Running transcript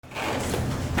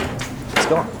Let's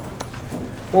go.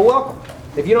 Well, welcome.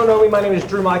 If you don't know me, my name is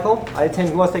Drew Michael. I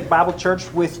attend North Lake Bible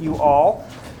Church with you all.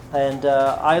 And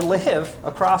I live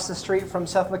across the street from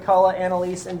Seth McCullough,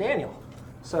 Annalise, and Daniel.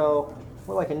 So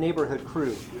we're like a neighborhood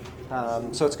crew.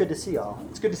 So it's good to see y'all.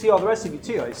 It's good to see all the rest of you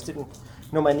too. I just didn't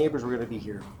know my neighbors were going to be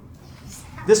here.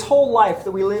 This whole life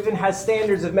that we live in has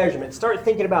standards of measurement. Start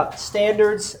thinking about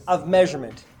standards of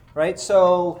measurement, right?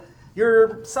 So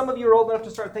some of you are old enough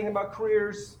to start thinking about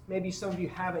careers. Maybe some of you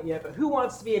haven't yet, but who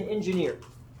wants to be an engineer?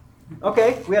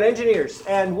 Okay, we got engineers.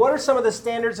 And what are some of the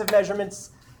standards of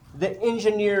measurements that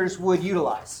engineers would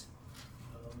utilize?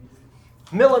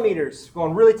 Millimeters.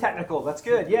 Going really technical. That's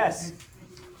good. Yes.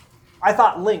 I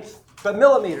thought length, but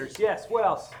millimeters. Yes. What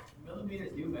else?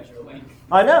 Millimeters do measure length.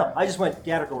 I know. I just went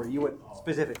category. You went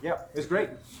specific. Yep. It was great.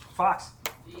 Fox.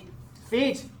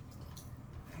 Feet.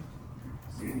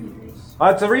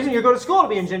 That's the reason you go to school to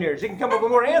be engineers. You can come up with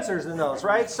more answers than those,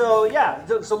 right? So yeah.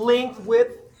 So length,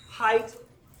 width, height,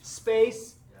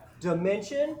 space,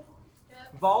 dimension,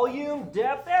 volume,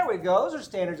 depth. There we go. Those are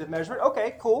standards of measurement.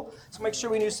 Okay, cool. So make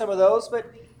sure we knew some of those.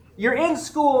 But you're in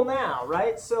school now,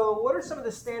 right? So what are some of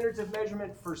the standards of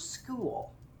measurement for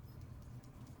school?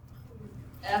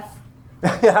 F.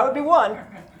 That would be one.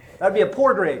 That would be a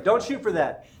poor grade. Don't shoot for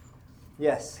that.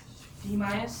 Yes. D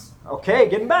minus. Okay,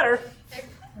 getting better.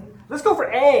 Let's go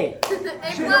for A. A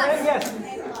plus. Yes.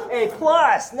 A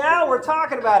plus. Now we're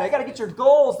talking about it. You got to get your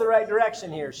goals the right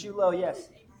direction here. Shoot low. Yes.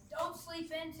 Don't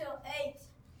sleep in till 8.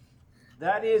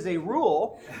 That is a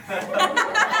rule.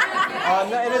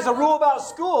 It is a rule about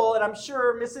school, and I'm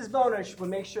sure Mrs. Bonish would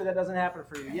make sure that doesn't happen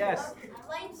for you. Yes.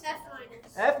 Mine's F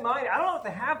minus. F minus. I don't know if they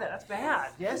have that. That's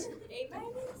bad. Yes. A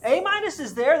minus? A minus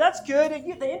is there. That's good.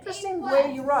 The interesting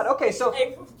way you run. Okay, so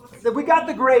we got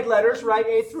the grade letters, right?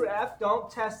 A through F. Don't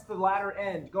test the latter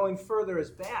end. Going further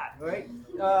is bad, right?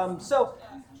 So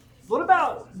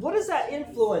what does that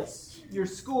influence your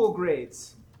school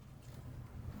grades?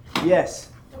 Yes.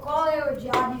 The quality of a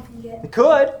job you can get. It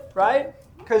could, right?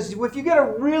 Because if you get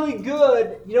a really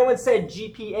good, you don't want to say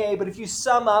GPA, but if you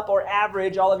sum up or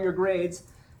average all of your grades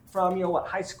from,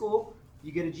 high school,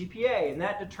 you get a GPA, and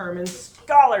that determines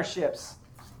scholarships,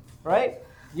 right?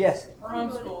 Yes.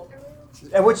 From school.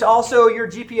 And which also your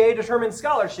GPA determines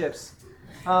scholarships.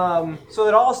 So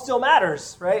it all still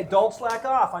matters, right? Don't slack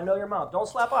off. I know your mom. Don't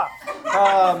slap off,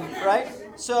 right?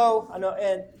 So I know,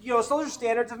 and so those are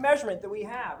standards of measurement that we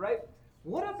have, right?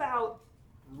 What about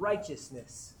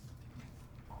righteousness?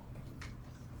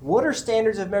 What are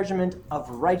standards of measurement of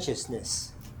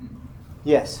righteousness?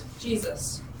 Yes.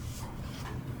 Jesus.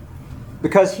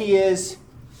 Because he is.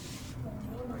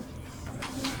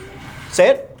 Say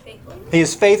it. He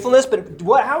is faithfulness, but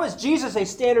how is Jesus a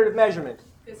standard of measurement?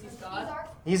 Because he's God.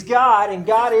 He's God, and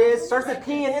God starts with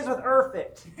P and ends with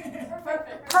perfect.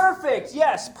 Perfect,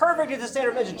 yes. Perfect is the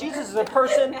standard of measurement. Jesus is a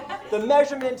person. The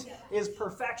measurement is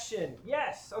perfection.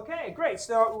 Yes, okay, great.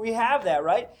 So we have that,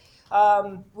 right?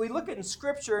 We look in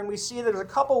Scripture and we see there's a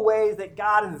couple ways that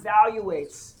God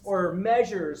evaluates or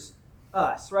measures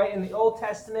us, right? In the Old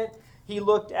Testament, he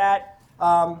looked at,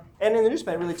 and in the New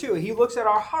Testament really too, he looks at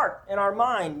our heart and our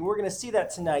mind. We're going to see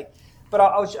that tonight. But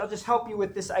I'll just help you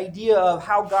with this idea of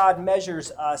how God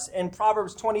measures us. In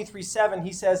Proverbs 23:7,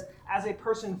 he says, as a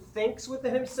person thinks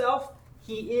within himself,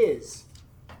 he is.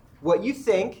 What you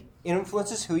think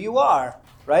influences who you are,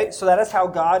 right? So that is how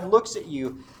God looks at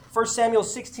you. 1 Samuel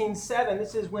 16:7,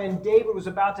 this is when David was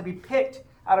about to be picked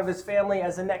out of his family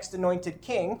as the next anointed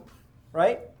king,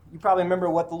 right? You probably remember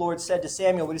what the Lord said to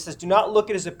Samuel when he says, do not look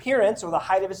at his appearance or the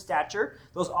height of his stature.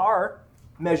 Those are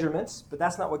measurements, but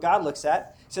that's not what God looks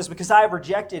at. He says, because I have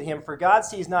rejected him, for God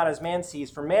sees not as man sees,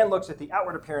 for man looks at the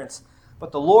outward appearance,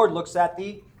 but the Lord looks at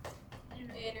the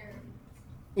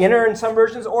inner in some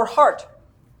versions, or heart.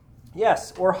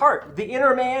 Yes, or heart. The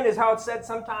inner man is how it's said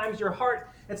sometimes, your heart.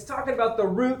 It's talking about the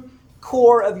root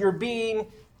core of your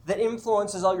being that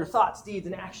influences all your thoughts, deeds,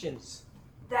 and actions.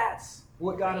 That's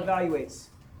what God evaluates.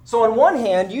 So on one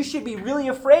hand, you should be really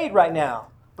afraid right now,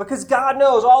 because God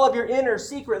knows all of your inner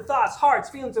secret thoughts, hearts,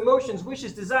 feelings, emotions,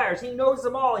 wishes, desires. He knows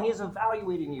them all, and he is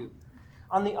evaluating you.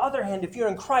 On the other hand, if you're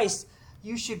in Christ,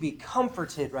 you should be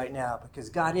comforted right now, because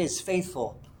God is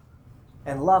faithful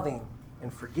and loving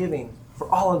and forgiving for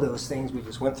all of those things we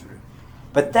just went through.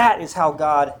 But that is how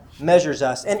God measures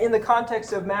us. And in the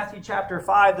context of Matthew chapter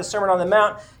 5, the Sermon on the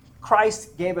Mount,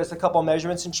 Christ gave us a couple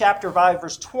measurements. In chapter 5,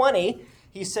 verse 20,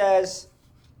 he says,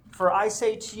 for I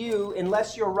say to you,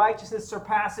 unless your righteousness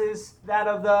surpasses that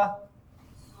of the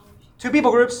two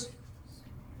people groups.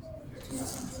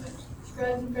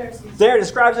 Scribes and Pharisees. There it is,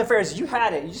 scribes and Pharisees. You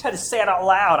had it. You just had to say it out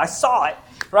loud. I saw it,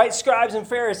 right? Scribes and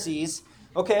Pharisees.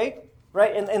 Okay?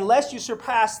 right? And unless you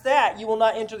surpass that, you will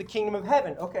not enter the kingdom of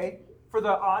heaven. Okay, for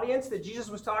the audience that Jesus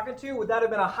was talking to, would that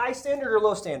have been a high standard or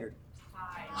low standard?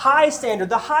 High standard.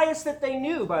 The highest that they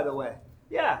knew, by the way.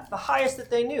 Yeah, the highest that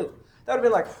they knew. That would have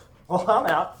been like, well, I'm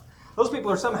out. Those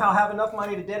people are somehow have enough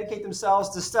money to dedicate themselves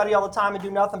to study all the time and do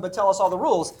nothing but tell us all the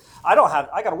rules. I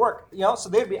got to work, so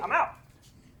they'd be, I'm out.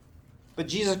 But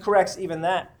Jesus corrects even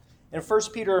that. In 1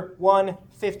 Peter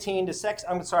 1:15 to 6,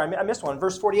 I'm sorry, I missed one.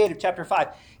 Verse 48 of chapter 5.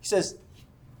 He says,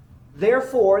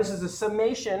 therefore, this is a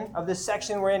summation of this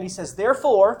section we're in. He says,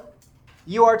 therefore,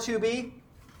 you are to be,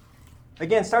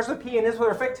 again, starts with P and is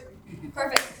perfect.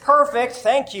 Perfect. Perfect,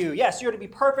 thank you. Yes, you're to be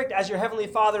perfect as your heavenly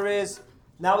Father is.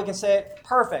 Now we can say it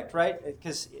perfect, right?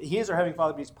 Because he is our heavenly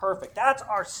Father, but he's perfect. That's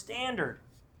our standard.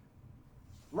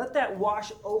 Let that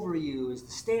wash over you.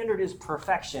 The standard is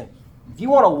perfection. If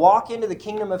you want to walk into the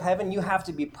kingdom of heaven, you have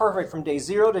to be perfect from day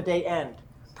 0 to day end.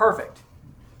 Perfect.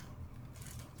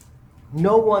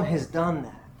 No one has done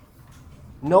that.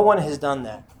 No one has done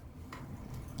that.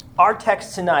 Our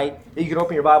text tonight, you can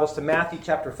open your Bibles to Matthew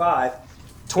chapter 5,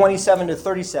 27 to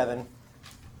 37. And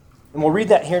we'll read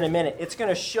that here in a minute. It's going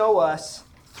to show us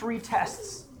 3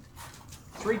 tests.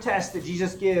 3 tests that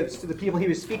Jesus gives to the people he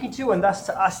was speaking to and thus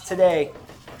to us today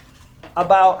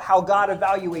about how God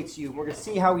evaluates you. We're going to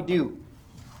see how we do.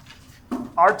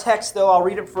 Our text, though, I'll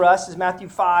read it for us, is Matthew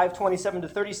 5, 27 to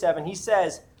 37. He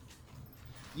says,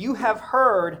 you have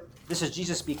heard, this is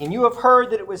Jesus speaking, you have heard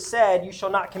that it was said, you shall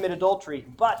not commit adultery.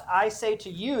 But I say to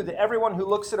you that everyone who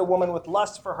looks at a woman with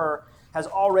lust for her has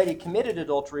already committed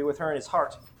adultery with her in his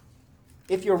heart.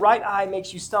 If your right eye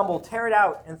makes you stumble, tear it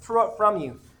out and throw it from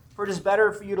you. For it is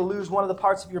better for you to lose one of the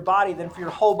parts of your body than for your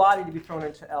whole body to be thrown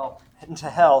into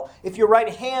hell. If your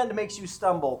right hand makes you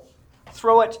stumble,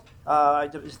 throw it.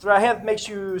 Right hand makes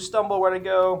you stumble, where to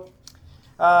go?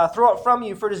 Throw it from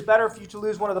you. For it is better for you to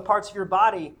lose one of the parts of your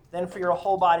body than for your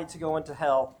whole body to go into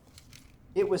hell.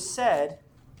 It was said,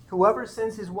 whoever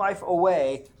sends his wife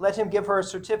away, let him give her a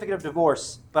certificate of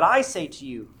divorce. But I say to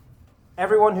you,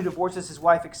 everyone who divorces his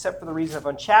wife except for the reason of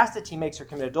unchastity makes her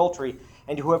commit adultery,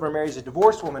 and whoever marries a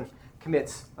divorced woman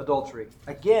commits adultery.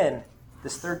 Again,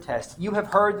 this 3rd test. You have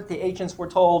heard that the ancients were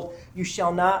told, you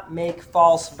shall not make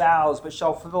false vows, but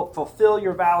shall fulfill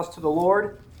your vows to the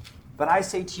Lord. But I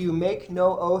say to you, make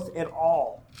no oath at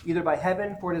all, either by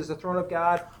heaven, for it is the throne of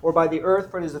God, or by the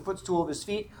earth, for it is the footstool of his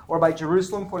feet, or by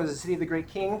Jerusalem, for it is the city of the great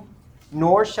king.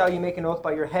 Nor shall you make an oath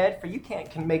by your head, for you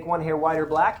can make one hair white or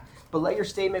black. But let your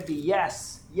statement be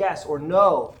yes, yes, or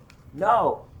no,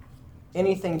 no.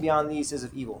 Anything beyond these is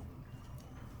of evil.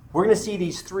 We're going to see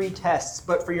these 3 tests.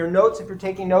 But for your notes, if you're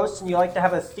taking notes and you like to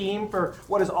have a theme for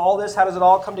what is all this, how does it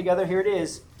all come together, here it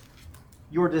is.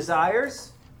 Your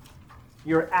desires,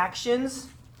 your actions,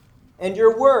 and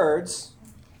your words,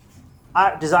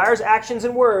 desires, actions,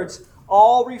 and words,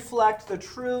 all reflect the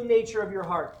true nature of your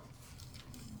heart.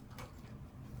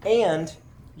 And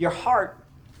your heart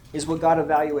is what God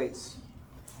evaluates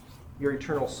your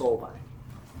eternal soul by.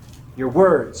 Your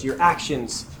words, your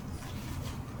actions,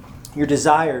 your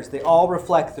desires, they all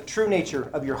reflect the true nature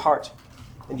of your heart.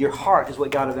 And your heart is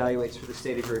what God evaluates for the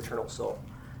state of your eternal soul.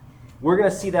 We're going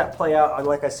to see that play out,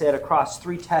 like I said, across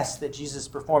 3 tests that Jesus is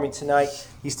performing tonight.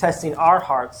 He's testing our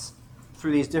hearts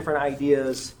through these different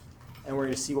ideas, and we're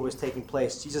going to see what was taking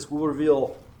place. Jesus will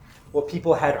reveal what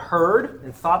people had heard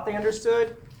and thought they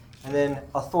understood, and then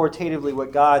authoritatively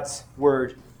what God's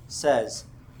word says.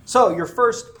 So your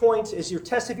first point is your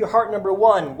test of your heart, number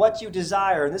 1, what you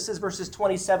desire. And this is verses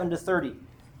 27 to 30.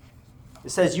 It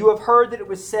says, you have heard that it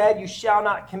was said, you shall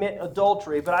not commit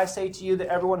adultery. But I say to you that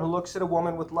everyone who looks at a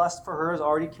woman with lust for her has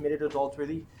already committed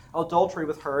adultery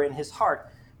with her in his heart.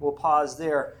 We'll pause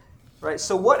there. Right?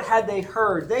 So what had they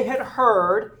heard? They had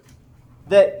heard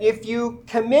that if you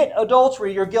commit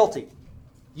adultery, you're guilty.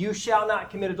 You shall not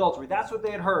commit adultery. That's what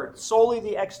they had heard. Solely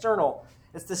the external.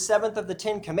 It's the 7th of the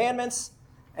 10 commandments.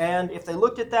 And if they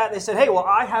looked at that, they said, hey, well,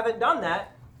 I haven't done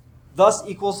that. Thus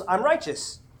equals I'm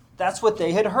righteous. That's what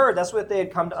they had heard. That's what they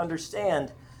had come to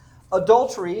understand.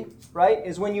 Adultery, right,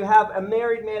 is when you have a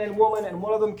married man and woman and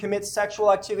one of them commits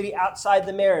sexual activity outside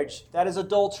the marriage. That is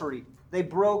adultery. They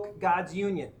broke God's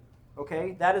union.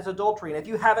 Okay? That is adultery. And if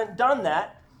you haven't done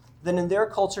that, then in their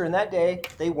culture in that day,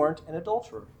 they weren't an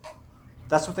adulterer.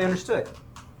 That's what they understood.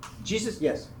 Jesus,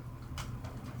 yes?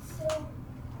 So,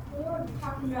 we were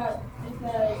talking about if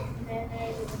a man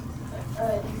marries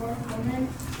a divorced woman.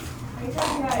 Are you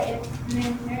talking about if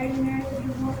a man marries a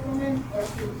divorced woman, or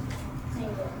if he's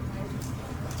single?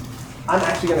 I'm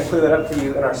actually going to clear that up for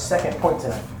you in our second point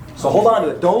tonight. So hold on to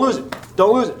it. Don't lose it.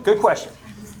 Don't lose it. Good question.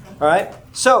 All right?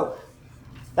 So,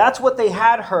 that's what they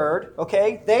had heard,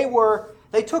 okay? They were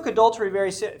They took adultery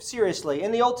very seriously.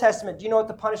 In the Old Testament, do you know what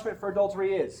the punishment for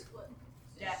adultery is?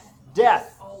 Death.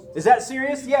 Death. Is that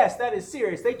serious? Yes, that is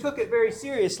serious. They took it very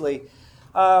seriously.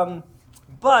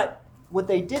 But what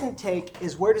they didn't take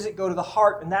is where does it go to the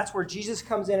heart? And that's where Jesus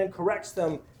comes in and corrects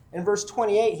them. In verse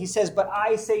 28, he says, but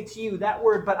I say to you. That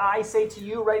word, but I say to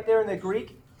you, right there in the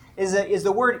Greek, is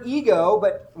the word ego.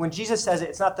 But when Jesus says it,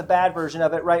 it's not the bad version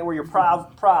of it, right, where you're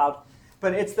proud.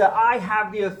 But it's the I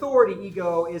have the authority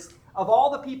ego. Is of all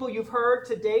the people you've heard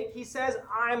to date, he says,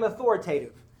 I'm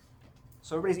authoritative.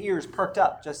 So everybody's ears perked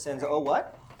up just then. Oh,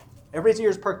 what? Everybody's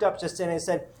ears perked up just then and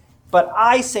said, but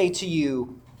I say to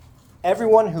you,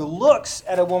 everyone who looks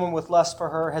at a woman with lust for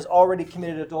her has already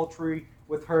committed adultery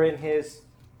with her in his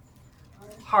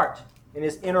heart, in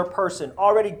his inner person,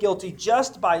 already guilty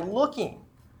just by looking,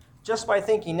 just by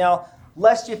thinking. Now,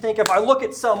 lest you think if I look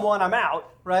at someone, I'm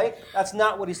out, right? That's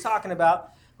not what he's talking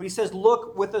about. But he says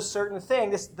look with a certain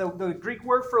thing. The Greek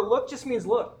word for look just means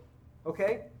look,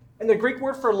 okay? And the Greek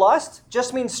word for lust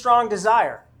just means strong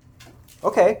desire.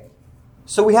 Okay,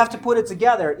 so we have to put it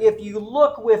together. If you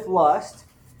look with lust,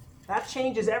 that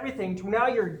changes everything to now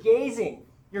you're gazing.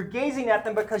 You're gazing at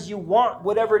them because you want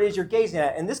whatever it is you're gazing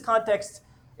at. In this context,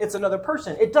 it's another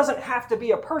person. It doesn't have to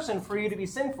be a person for you to be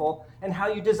sinful in how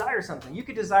you desire something. You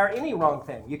could desire any wrong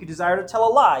thing. You could desire to tell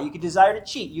a lie. You could desire to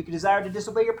cheat. You could desire to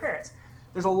disobey your parents.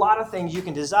 There's a lot of things you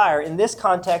can desire. In this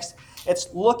context,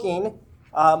 it's looking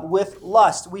with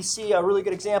lust. We see a really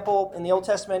good example in the Old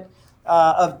Testament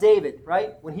of David,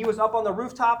 right? When he was up on the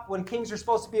rooftop, when kings are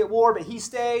supposed to be at war, but he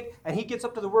stayed, and he gets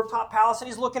up to the rooftop palace, and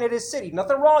he's looking at his city.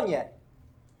 Nothing wrong yet.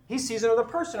 He sees another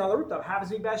person on the rooftop,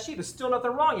 happens to be Bathsheba. Still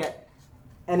nothing wrong yet.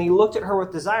 And he looked at her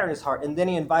with desire in his heart, and then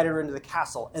he invited her into the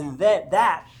castle. And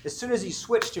that, as soon as he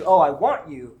switched to, I want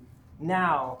you,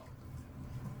 now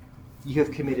you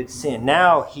have committed sin.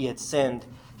 Now he had sinned.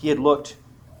 He had looked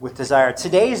with desire.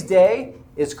 Today's day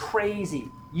is crazy.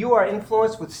 You are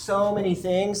influenced with so many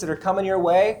things that are coming your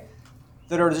way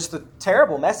that are just the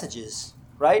terrible messages,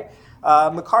 right?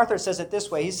 MacArthur says it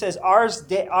this way. He says,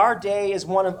 our day is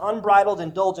one of unbridled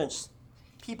indulgence.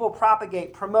 People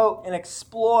propagate, promote, and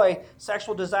exploit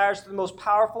sexual desires through the most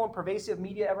powerful and pervasive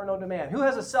media ever known to man. Who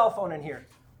has a cell phone in here?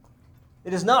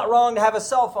 It is not wrong to have a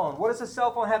cell phone. What does a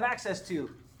cell phone have access to?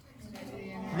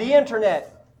 The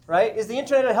internet, right? Is the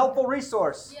internet a helpful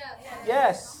resource?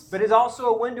 Yes. But it's also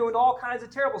a window into all kinds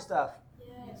of terrible stuff.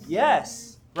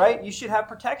 Yes. Right? You should have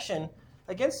protection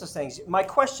against those things. My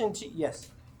question to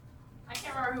yes. I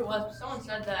can't remember who it was, but someone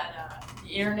said that the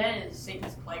internet is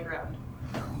Satan's playground.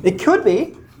 It could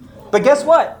be. But guess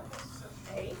what?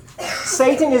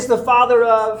 Satan is the father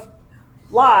of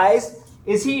lies.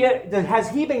 Has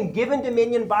he been given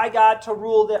dominion by God to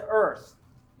rule the earth?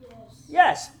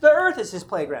 Yes, the earth is his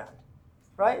playground,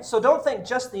 right? So don't think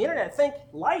just the internet. Think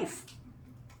life,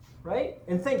 right?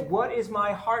 And think, what is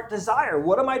my heart desire?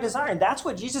 What am I desiring? That's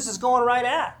what Jesus is going right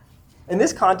at. In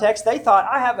this context, they thought,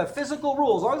 I have a physical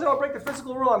rule. As long as I don't break the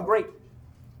physical rule, I'm great.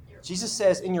 Jesus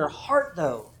says, in your heart,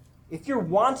 though, if you're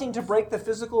wanting to break the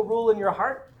physical rule in your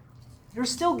heart, you're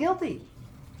still guilty.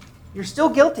 You're still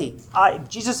guilty.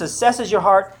 Jesus assesses your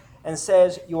heart and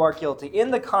says you are guilty.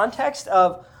 In the context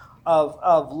of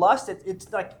lust,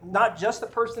 it's like not just the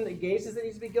person that gazes that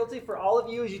needs to be guilty. For all of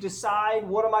you, as you decide,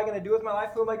 what am I going to do with my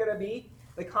life? Who am I going to be?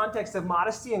 The context of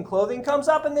modesty and clothing comes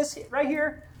up in this right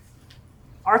here.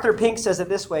 Arthur Pink says it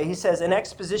this way. He says,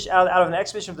 out of an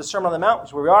exposition of the Sermon on the Mount, which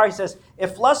is where we are, he says,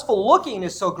 if lustful looking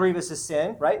is so grievous as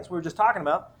sin, right, that's what we were just talking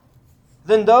about,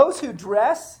 then those who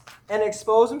dress and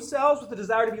expose themselves with the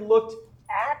desire to be looked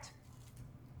at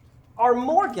are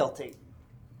more guilty.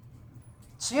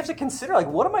 So you have to consider,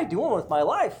 what am I doing with my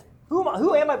life? Who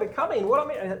am I becoming?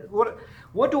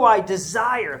 What do I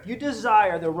desire? If you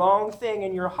desire the wrong thing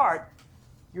in your heart,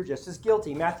 you're just as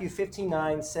guilty. Matthew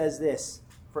 15:9 says this,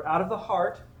 for out of the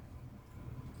heart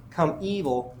come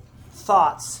evil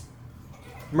thoughts,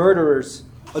 murderers,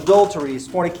 adulteries,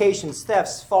 fornications,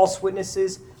 thefts, false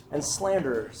witnesses, and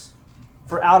slanderers.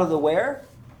 For out of the where?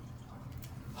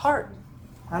 Heart.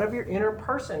 Out of your inner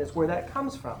person is where that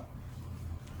comes from.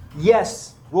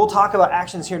 Yes, we'll talk about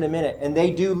actions here in a minute, and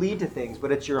they do lead to things,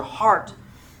 but it's your heart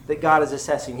that God is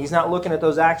assessing. He's not looking at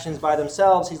those actions by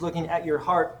themselves. He's looking at your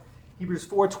heart. Hebrews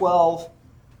 4:12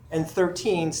 and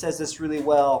 13 says this really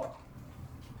well.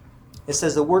 It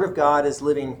says, the word of God is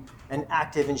living and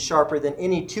active and sharper than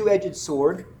any two-edged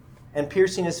sword, and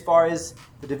piercing as far as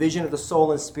the division of the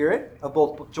soul and spirit, of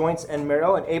both joints and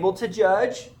marrow, and able to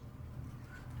judge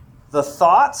the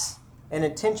thoughts and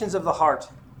intentions of the heart.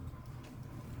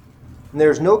 And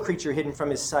there is no creature hidden from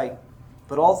his sight,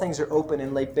 but all things are open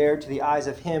and laid bare to the eyes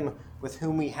of him with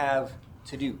whom we have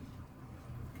to do.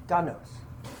 God knows.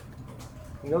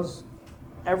 He knows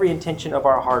every intention of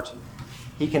our heart.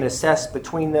 He can assess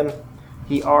between them.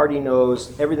 He already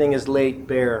knows. Everything is laid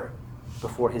bare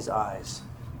before his eyes.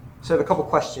 So I have a couple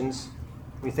questions.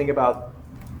 When we think about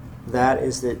that,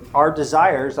 is that our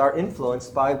desires are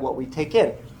influenced by what we take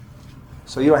in.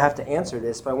 So you don't have to answer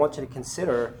this, but I want you to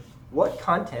consider, what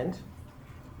content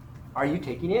are you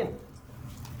taking in?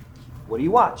 What do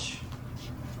you watch?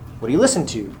 What do you listen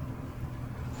to?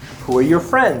 Who are your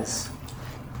friends?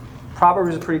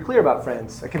 Proverbs is pretty clear about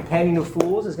friends. A companion of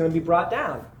fools is going to be brought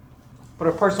down, but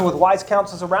a person with wise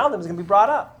counsels around them is going to be brought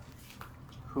up.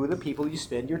 Who are the people you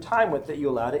spend your time with that you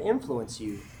allow to influence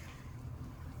you?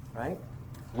 Right?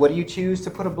 What do you choose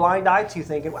to put a blind eye to,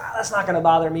 thinking, wow, that's not going to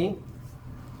bother me?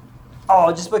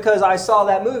 Oh, just because I saw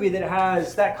that movie that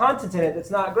has that content in it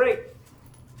that's not great,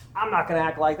 I'm not going to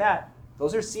act like that.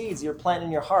 Those are seeds you're planting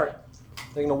in your heart.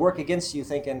 They're going to work against you,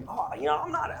 thinking, oh,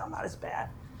 I'm not as bad.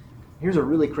 Here's a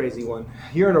really crazy one.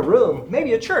 You're in a room,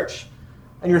 maybe a church,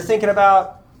 and you're thinking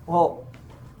about, well,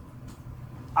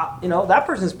 that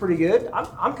person's pretty good.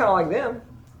 I'm kind of like them.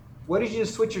 What did you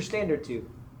just switch your standard to?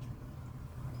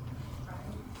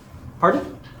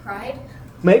 Pardon? Pride.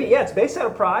 Maybe, yeah, it's based out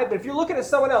of pride, but if you're looking at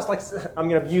someone else, like, I'm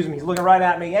going to abuse him, he's looking right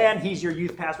at me, and he's your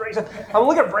youth pastor, right? So I'm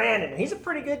looking at Brandon, he's a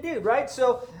pretty good dude, right?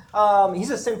 So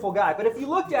he's a sinful guy. But if you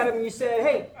looked at him and you said,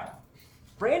 hey,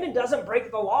 Brandon doesn't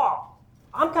break the law.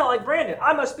 I'm kind of like Brandon.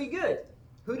 I must be good.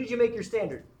 Who did you make your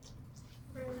standard?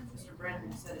 Mr. Brandon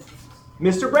instead of Jesus.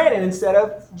 Mr. Brandon instead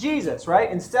of Jesus,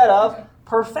 right? Instead of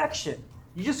perfection.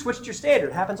 You just switched your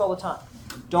standard. It happens all the time.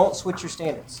 Don't switch your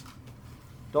standards.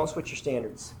 Don't switch your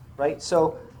standards, right?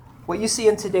 So what you see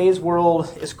in today's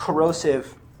world is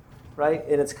corrosive, right?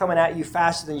 And it's coming at you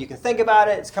faster than you can think about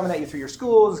it. It's coming at you through your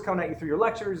schools. It's coming at you through your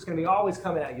lectures. It's going to be always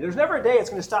coming at you. There's never a day it's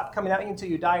going to stop coming at you until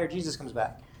you die or Jesus comes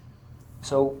back.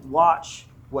 So watch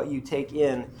what you take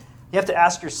in. You have to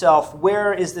ask yourself,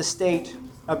 where is the state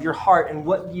of your heart and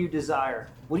what do you desire?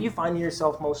 What do you find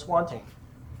yourself most wanting?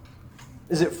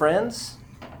 Is it friends?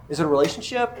 Is it a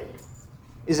relationship?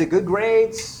 Is it good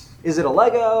grades? Is it a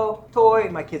Lego toy?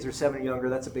 My kids are 7 or younger.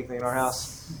 That's a big thing in our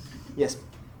house. Yes?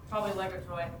 Probably Lego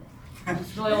toy.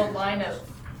 This really old line of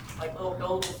like little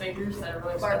buildable figures that are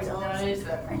really expensive nowadays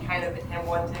that I kind of am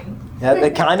wanting. Yeah, the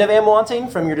kind of am wanting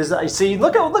from your desire. See,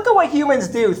 look at what humans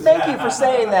do. Thank you for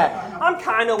saying that. I'm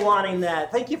kind of wanting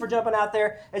that. Thank you for jumping out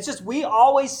there. It's just we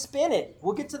always spin it.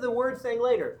 We'll get to the word thing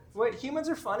later. Humans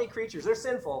are funny creatures. They're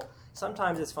sinful.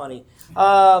 Sometimes it's funny.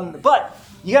 But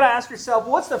you got to ask yourself,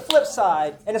 what's the flip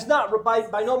side? And it's not,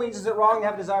 by no means is it wrong to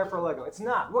have a desire for a Lego. It's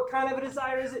not. What kind of a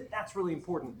desire is it? That's really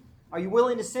important. Are you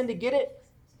willing to sin to get it?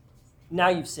 Now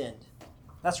you've sinned.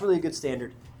 That's really a good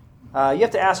standard. You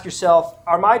have to ask yourself,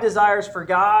 are my desires for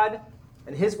God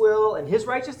and His will and His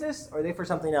righteousness, or are they for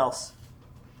something else?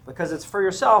 Because it's for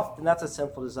yourself, then that's a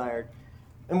sinful desire.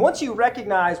 And once you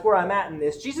recognize where I'm at in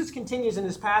this, Jesus continues in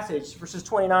this passage, verses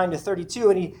 29 to 32,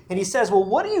 and he says, well,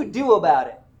 what do you do about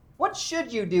it? What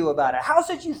should you do about it? How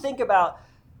should you think about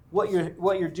what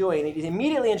you're doing? And he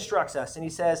immediately instructs us, and he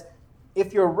says,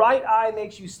 if your right eye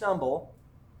makes you stumble,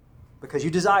 because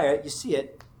you desire it, you see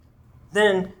it,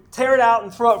 then tear it out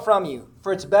and throw it from you.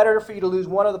 For it's better for you to lose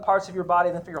one of the parts of your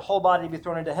body than for your whole body to be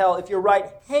thrown into hell. If your right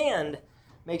hand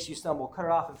makes you stumble, cut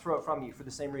it off and throw it from you for the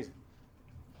same reason.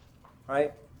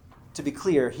 Right? To be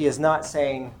clear, he is not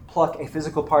saying pluck a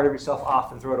physical part of yourself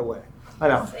off and throw it away. I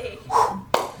know.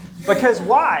 Because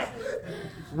why?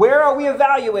 Where are we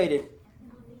evaluated?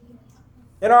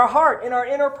 In our heart, in our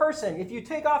inner person. If you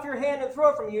take off your hand and throw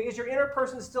it from you, is your inner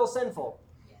person still sinful?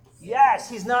 Yes,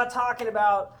 he's not talking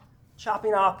about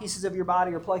chopping off pieces of your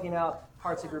body or plucking out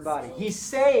parts of your body. He's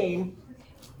saying,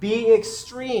 be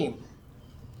extreme.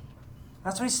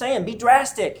 That's what he's saying. Be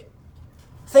drastic.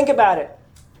 Think about it.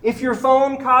 If your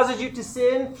phone causes you to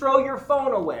sin, throw your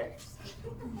phone away.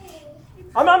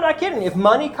 I'm not kidding. If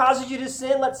money causes you to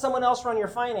sin, let someone else run your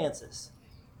finances.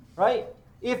 Right?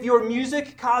 If your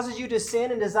music causes you to sin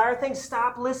and desire things,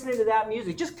 stop listening to that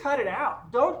music. Just cut it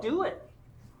out. Don't do it.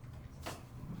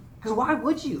 Because why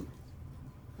would you?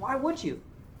 Why would you?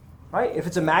 Right? If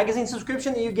it's a magazine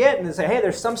subscription that you get and they say, hey,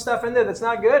 there's some stuff in there that's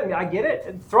not good, and I get it,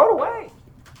 and throw it away.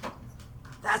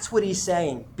 That's what he's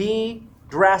saying. Be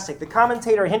drastic. The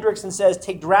commentator Hendrickson says,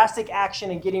 take drastic action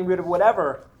in getting rid of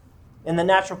whatever in the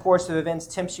natural course of events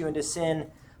tempts you into sin.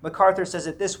 MacArthur says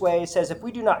it this way. He says, if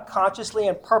we do not consciously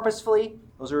and purposefully,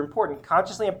 those are important,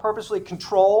 consciously and purposefully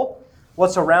control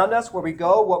what's around us, where we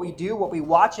go, what we do, what we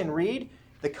watch and read,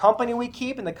 the company we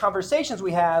keep, and the conversations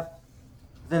we have,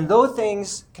 then those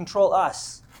things control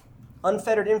us.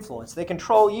 Unfettered influence. They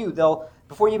control you.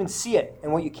 Before you even see it.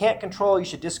 And what you can't control, you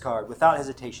should discard without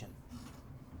hesitation.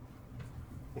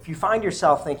 if you find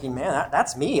yourself thinking, man,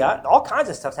 that's me, all kinds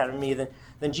of stuff's happening to me,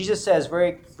 then Jesus says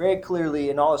very, very clearly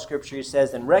in all of Scripture, he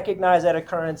says, then recognize that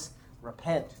occurrence,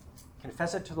 repent.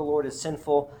 Confess it to the Lord as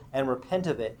sinful and repent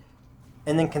of it.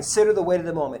 And then consider the weight of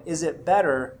the moment. Is it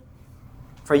better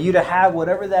for you to have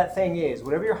whatever that thing is,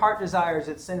 whatever your heart desires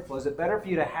that's sinful, is it better for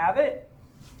you to have it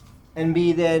and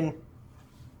be then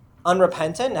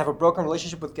unrepentant and have a broken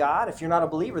relationship with God? If you're not a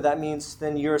believer, that means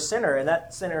then you're a sinner, and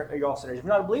that sinner, you're all sinners. If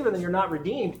you're not a believer, then you're not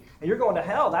redeemed, and you're going to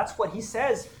hell. That's what he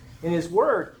says in his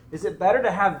word. Is it better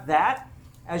to have that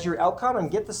as your outcome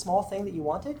and get the small thing that you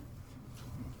wanted?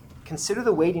 Consider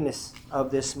the weightiness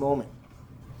of this moment.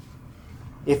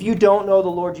 If you don't know the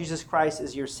Lord Jesus Christ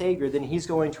as your Savior, then he's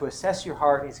going to assess your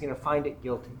heart and he's going to find it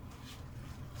guilty.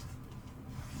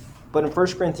 But in 1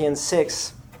 Corinthians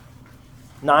 6,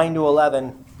 9 to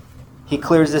 11, he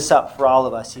clears this up for all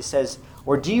of us. He says,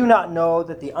 or do you not know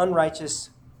that the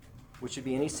unrighteous, which would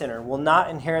be any sinner, will not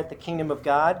inherit the kingdom of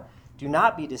God? Do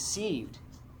not be deceived.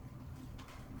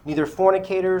 Neither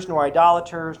fornicators, nor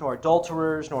idolaters, nor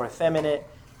adulterers, nor effeminate,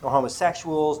 nor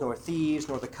homosexuals, nor thieves,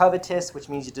 nor the covetous, which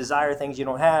means you desire things you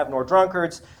don't have, nor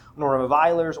drunkards, nor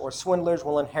revilers, or swindlers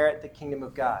will inherit the kingdom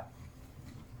of God.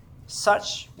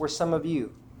 Such were some of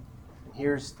you. And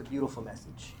here's the beautiful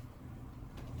message.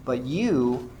 But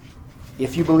you,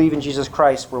 if you believe in Jesus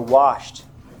Christ, were washed,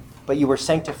 but you were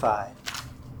sanctified.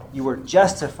 You were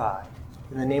justified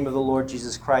in the name of the Lord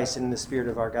Jesus Christ and in the Spirit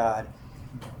of our God.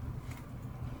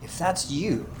 If that's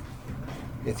you,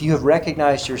 if you have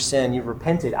recognized your sin, you've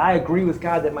repented, I agree with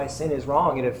God that my sin is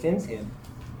wrong, it offends him,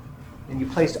 and you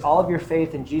placed all of your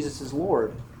faith in Jesus as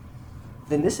Lord,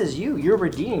 then this is you. You're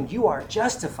redeemed. You are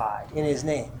justified in his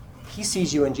name. He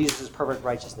sees you in Jesus' perfect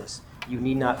righteousness. You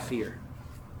need not fear.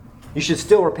 You should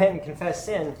still repent and confess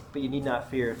sin, but you need not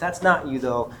fear. If that's not you,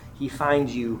 though, he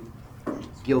finds you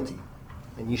guilty,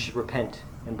 and you should repent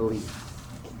and believe.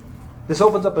 This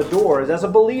opens up a door. As a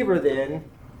believer, then,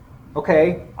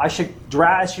 okay, I should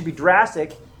be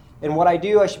drastic in what I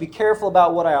do. I should be careful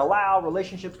about what I allow,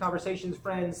 relationships, conversations,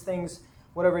 friends, things,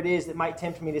 whatever it is that might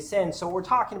tempt me to sin. So what we're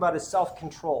talking about is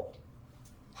self-control.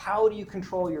 How do you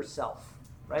control yourself,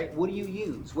 right? What do you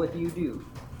use? What do you do?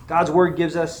 God's word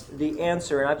gives us the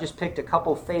answer, and I've just picked a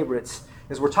couple favorites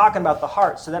as we're talking about the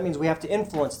heart. So that means we have to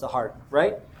influence the heart,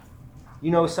 right?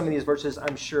 You know some of these verses,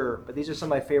 I'm sure, but these are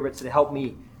some of my favorites that help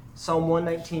me. Psalm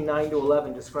 119, 9 to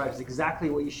 11 describes exactly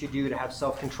what you should do to have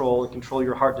self-control and control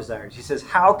your heart desires. He says,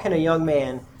 how can a young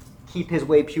man keep his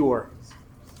way pure?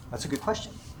 That's a good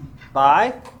question.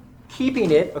 By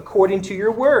keeping it according to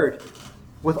your word.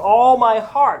 With all my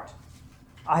heart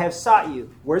I have sought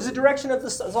you. Where's the direction of the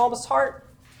psalmist's heart?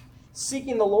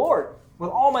 Seeking the Lord. With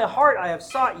all my heart I have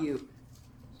sought you.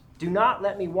 Do not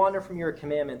let me wander from your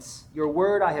commandments. Your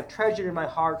word I have treasured in my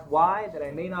heart. Why? That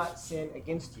I may not sin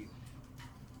against you.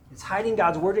 It's hiding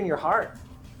God's word in your heart.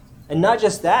 And not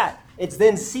just that, it's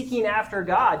then seeking after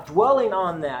God, dwelling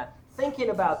on that, thinking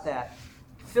about that,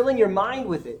 filling your mind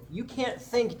with it. You can't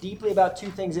think deeply about two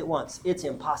things at once. It's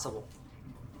impossible.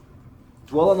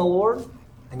 Dwell on the Lord,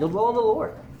 and you'll dwell on the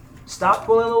Lord. Stop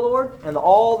dwelling on the Lord, and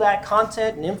all that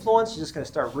content and influence is just going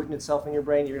to start rooting itself in your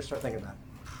brain. You're going to start thinking about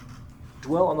it.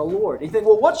 Dwell on the Lord. And you think,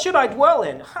 well, what should I dwell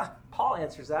in? Paul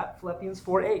answers that, Philippians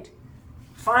 4:8.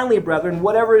 Finally, brethren,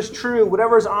 whatever is true,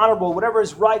 whatever is honorable, whatever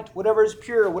is right, whatever is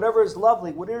pure, whatever is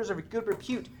lovely, whatever is of good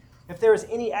repute, if there is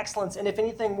any excellence, and if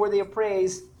anything worthy of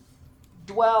praise,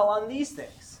 dwell on these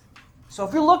things. So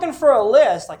if you're looking for a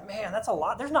list, like, man, that's a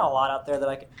lot. There's not a lot out there that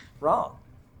I can... Wrong.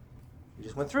 We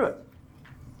just went through it.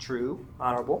 True,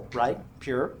 honorable, right,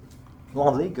 pure,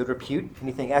 lovely, good repute,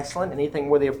 anything excellent, anything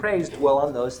worthy of praise, dwell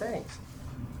on those things.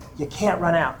 You can't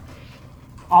run out.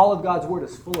 All of God's word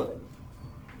is full of it.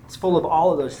 It's full of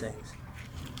all of those things.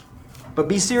 But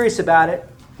be serious about it.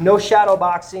 No shadow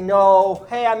boxing. No,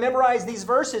 hey, I memorized these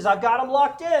verses. I've got them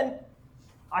locked in.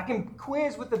 I can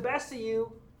quiz with the best of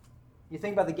you. You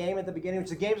think about the game at the beginning,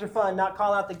 which the games are fun, not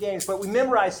calling out the games, but we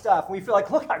memorize stuff. And we feel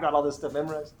like, look, I got all this stuff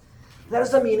memorized. That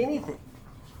doesn't mean anything.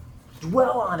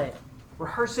 Dwell on it.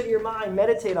 Rehearse it in your mind.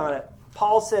 Meditate on it.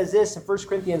 Paul says this in 1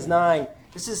 Corinthians 9.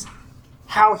 This is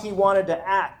how he wanted to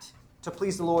act to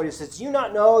please the Lord. He says, do you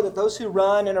not know that those who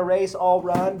run in a race all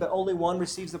run, but only one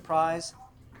receives the prize?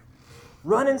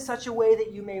 Run in such a way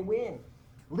that you may win.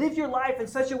 Live your life in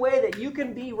such a way that you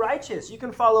can be righteous. You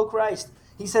can follow Christ.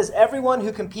 He says, everyone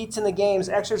who competes in the games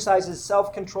exercises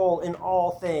self-control in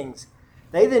all things.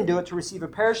 They then do it to receive a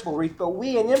perishable wreath, but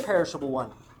we an imperishable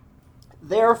one.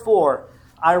 Therefore,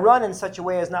 I run in such a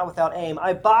way as not without aim.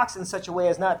 I box in such a way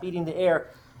as not beating the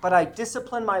air. But I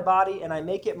discipline my body and I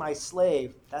make it my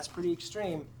slave. That's pretty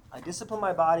extreme. I discipline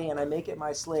my body and I make it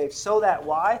my slave. So that,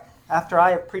 why? after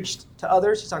I have preached to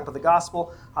others, he's talking about the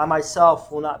gospel, I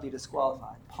myself will not be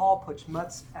disqualified. Paul puts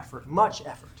much effort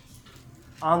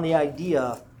on the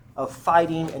idea of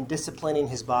fighting and disciplining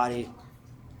his body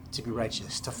to be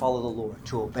righteous, to follow the Lord,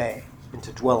 to obey, and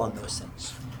to dwell on those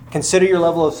things. Consider your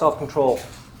level of self-control.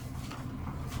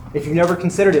 If you've never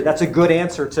considered it, that's a good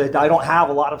answer to, I don't have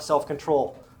a lot of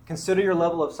self-control. Consider your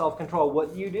level of self-control.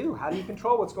 What do you do? How do you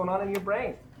control what's going on in your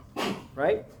brain?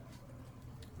 Right?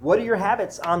 What are your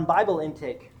habits on Bible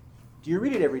intake? Do you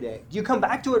read it every day? Do you come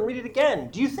back to it and read it again?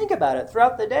 Do you think about it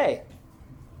throughout the day?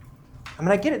 I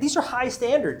mean, I get it. These are high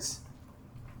standards.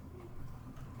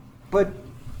 But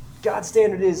God's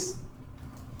standard is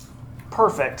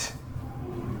perfect.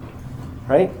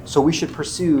 Right? So we should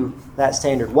pursue that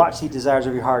standard. Watch the desires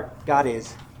of your heart. God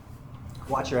is.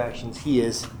 Watch your actions. He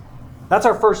is. That's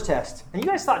our first test. And you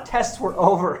guys thought tests were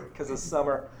over because of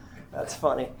summer. That's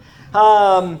funny.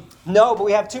 No, but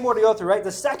we have two more to go through, right?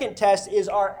 The second test is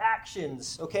our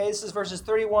actions. Okay, this is verses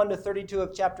 31 to 32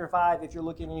 of chapter 5 if you're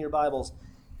looking in your Bibles.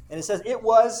 And it says, it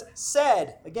was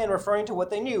said, again referring to what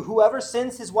they knew, whoever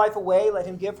sends his wife away, let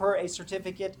him give her a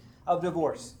certificate of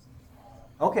divorce.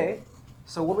 Okay,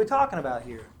 so what are we talking about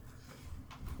here?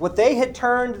 What they had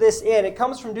turned this in, it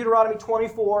comes from Deuteronomy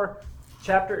 24,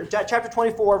 chapter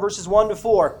 24, verses 1 to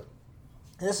 4.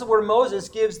 And this is where Moses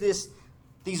gives these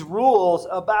rules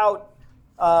about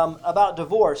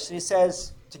divorce. He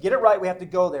says, to get it right, we have to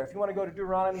go there. If you want to go to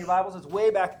Deuteronomy in your Bibles, it's way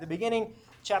back at the beginning,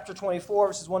 chapter 24,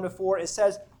 verses 1 to 4. It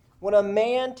says, when a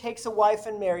man takes a wife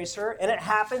and marries her, and it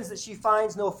happens that she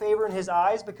finds no favor in his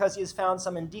eyes because he has found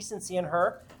some indecency in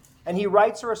her, and he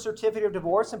writes her a certificate of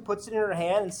divorce and puts it in her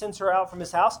hand and sends her out from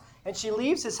his house, and she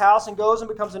leaves his house and goes and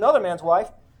becomes another man's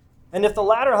wife, and if the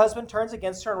latter husband turns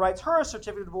against her and writes her a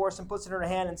certificate of divorce and puts it in her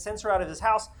hand and sends her out of his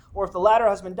house, or if the latter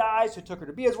husband dies who took her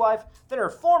to be his wife, then her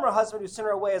former husband who sent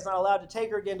her away is not allowed to take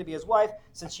her again to be his wife,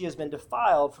 since she has been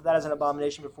defiled, for that is an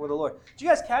abomination before the Lord. Did you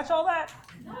guys catch all that?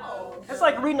 No. It's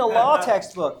like reading a law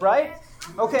textbook, right?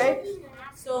 Okay.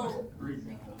 So,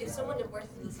 if someone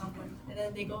divorces someone and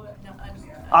then they go,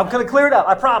 I'm going to clear it up.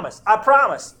 I promise.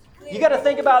 You got to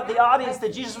think about the audience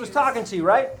that Jesus was talking to,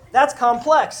 right? That's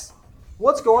complex.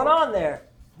 What's going on there?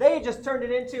 They just turned it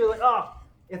into like, oh,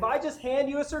 if I just hand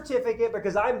you a certificate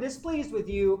because I'm displeased with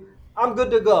you, I'm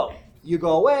good to go. You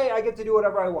go away, I get to do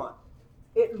whatever I want.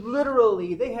 It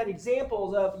literally, they had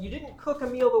examples of, you didn't cook a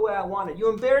meal the way I wanted. You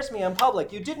embarrassed me in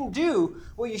public. You didn't do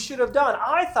what you should have done.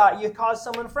 I thought you caused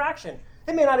some infraction.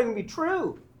 It may not even be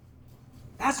true.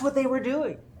 That's what they were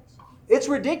doing. It's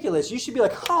ridiculous. You should be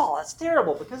like, oh, that's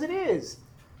terrible, because it is.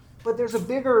 But there's a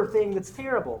bigger thing that's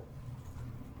terrible.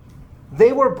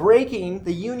 They were breaking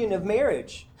the union of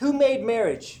marriage. Who made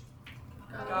marriage?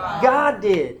 God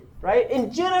did, right?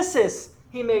 In Genesis,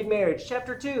 he made marriage.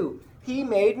 Chapter 2, he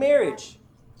made marriage,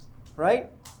 right?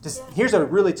 Here's a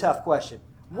really tough question.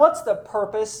 What's the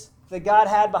purpose that God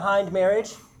had behind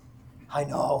marriage? I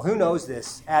know. Who knows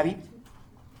this? Abby? To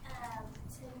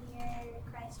mirror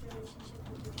Christ's relationship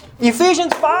with the church.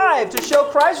 Ephesians 5, to show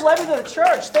Christ's relationship to the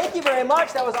church. Thank you very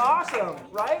much. That was awesome,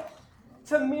 right?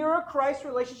 To mirror Christ's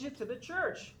relationship to the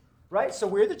church, right? So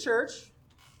we're the church.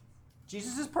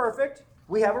 Jesus is perfect.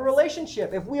 We have a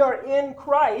relationship. If we are in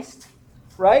Christ,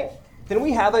 right, then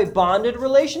we have a bonded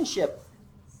relationship.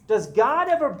 Does God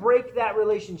ever break that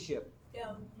relationship?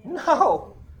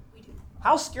 No.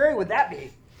 How scary would that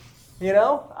be? You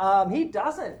know, he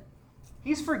doesn't.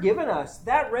 He's forgiven us.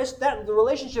 The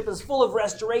relationship is full of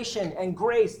restoration and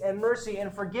grace and mercy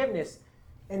and forgiveness.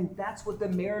 And that's what the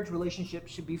marriage relationship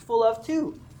should be full of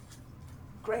too.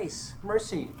 Grace,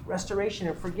 mercy, restoration,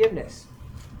 and forgiveness.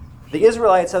 The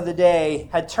Israelites of the day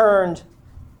had turned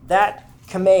that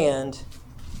command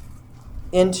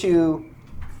into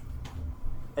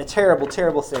a terrible,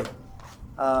 terrible thing.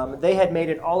 They had made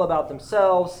it all about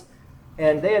themselves,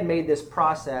 and they had made this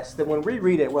process that when we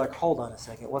read it, we're like, hold on a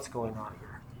second, what's going on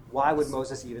here? Why would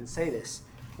Moses even say this?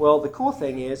 Well, the cool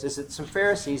thing is that some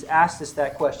Pharisees asked us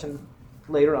that question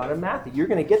later on in Matthew. You're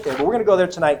going to get there, but we're going to go there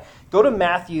tonight. Go to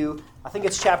Matthew, I think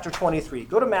it's chapter 23.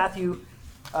 Go to Matthew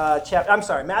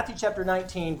chapter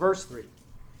 19, verse 3.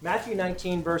 Matthew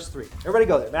 19, verse 3. Everybody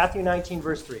go there. Matthew 19,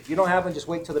 verse 3. If you don't have one, just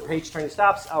wait till the page turning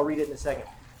stops. I'll read it in a second.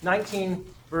 19,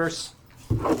 verse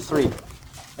 3.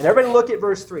 And everybody look at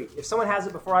verse 3. If someone has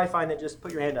it before I find it, just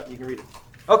put your hand up. You can read it.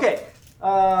 Okay.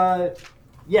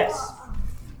 Yes.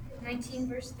 19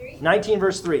 verse 3. 19,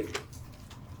 verse 3.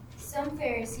 Some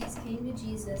Pharisees came to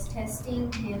Jesus,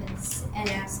 testing him and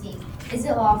asking, "Is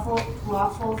it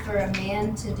lawful for a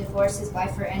man to divorce his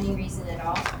wife for any reason at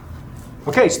all?"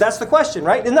 Okay, so that's the question,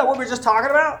 right? Isn't that what we were just talking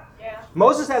about? Yeah.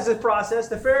 Moses has this process.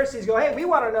 The Pharisees go, hey, we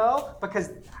want to know,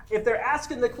 because If they're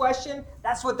asking the question,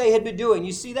 that's what they had been doing.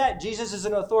 You see that? Jesus is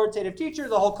an authoritative teacher.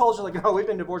 The whole culture is like, oh, we've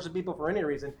been divorcing people for any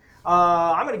reason.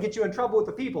 I'm going to get you in trouble with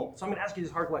the people. So I'm going to ask you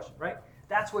this hard question, right?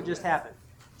 That's what just happened.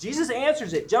 Jesus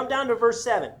answers it. Jump down to verse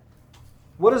 7.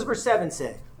 What does verse 7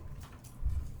 say?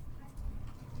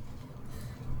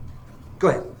 Go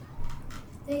ahead.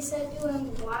 They said to him,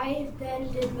 "Why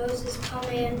then did Moses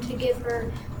command to give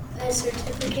her a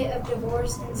certificate of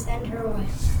divorce and send her away?"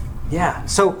 Yeah,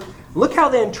 so look how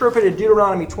they interpreted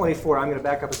Deuteronomy 24. I'm going to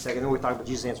back up a second, then we'll talk about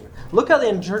Jesus' answer. Look how they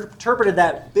interpreted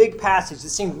that big passage. It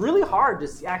seemed really hard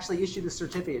to actually issue the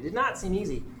certificate. It did not seem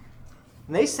easy.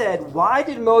 And they said, why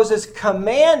did Moses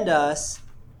command us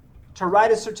to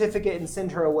write a certificate and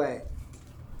send her away?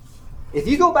 If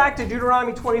you go back to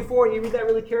Deuteronomy 24 and you read that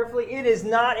really carefully, it is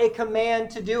not a command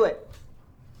to do it.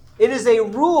 It is a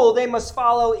rule they must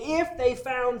follow if they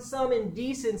found some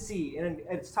indecency. And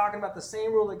it's talking about the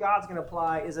same rule that God's going to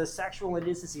apply is a sexual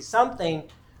indecency, something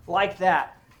like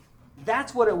that.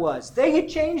 That's what it was. They had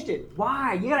changed it.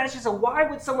 Why? You got to ask yourself, why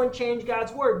would someone change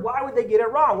God's word? Why would they get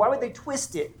it wrong? Why would they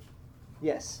twist it?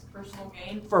 Yes. Personal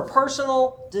gain. For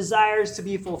personal desires to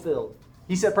be fulfilled.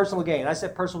 He said personal gain. I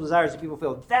said personal desires to be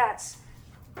fulfilled. That's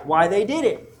why they did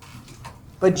it.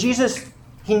 But Jesus,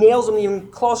 he nails them even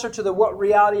closer to what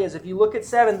reality is. If you look at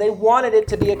 7, they wanted it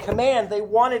to be a command. They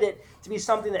wanted it to be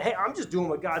something that, hey, I'm just doing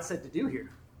what God said to do here.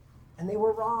 And they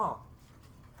were wrong.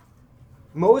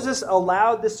 Moses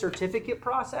allowed this certificate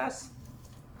process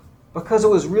because it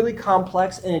was really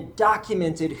complex and it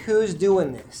documented who's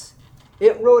doing this.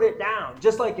 It wrote it down.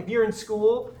 Just like if you're in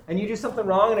school and you do something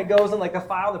wrong and it goes in like a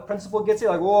file, the principal gets it,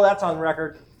 like, whoa, that's on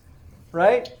record.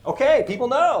 Right? Okay, people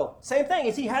know. Same thing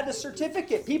as he had the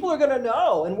certificate. People are going to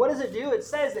know. And what does it do? It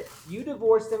says that you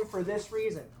divorced them for this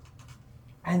reason.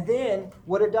 And then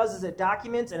what it does is it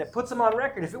documents and it puts them on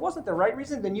record. If it wasn't the right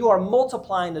reason, then you are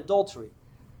multiplying adultery.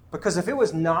 Because if it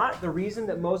was not the reason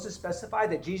that Moses specified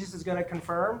that Jesus is going to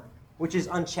confirm, which is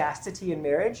unchastity in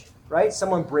marriage, right?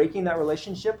 Someone breaking that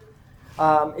relationship.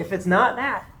 If it's not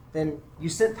that, then you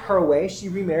sent her away. She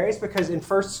remarries because in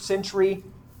first century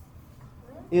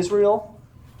Israel,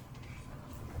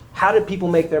 how did people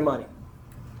make their money?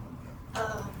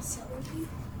 Selling people.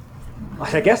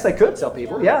 I guess they could sell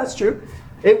people. Yeah, that's true.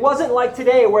 It wasn't like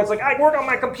today where it's like, I work on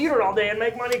my computer all day and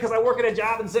make money because I work at a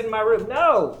job and sit in my room.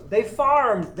 No, they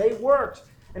farmed, they worked.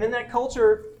 And in that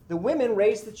culture, the women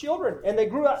raised the children and they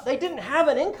grew up. They didn't have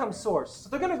an income source. So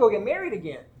they're going to go get married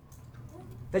again.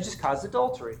 That just caused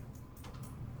adultery.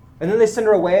 And then they send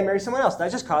her away and marry someone else.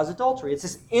 That just caused adultery. It's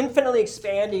this infinitely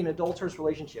expanding adulterous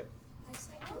relationship.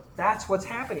 That's what's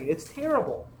happening. It's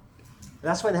terrible. And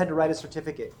that's why they had to write a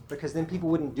certificate, because then people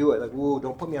wouldn't do it. Like, whoa,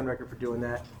 don't put me on record for doing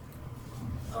that.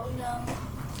 Oh no.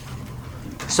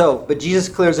 So, but Jesus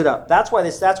clears it up. That's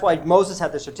why Moses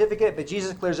had the certificate, but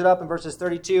Jesus clears it up in verses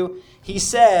 32. He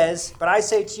says, "But I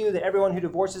say to you that everyone who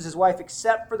divorces his wife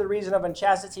except for the reason of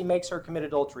unchastity makes her commit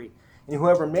adultery. And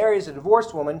whoever marries a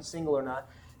divorced woman, single or not,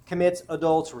 commits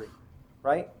adultery."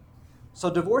 Right? So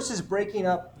divorce is breaking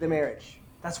up the marriage.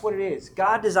 That's what it is.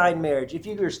 God designed marriage. If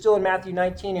you're still in Matthew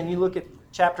 19 and you look at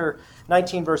chapter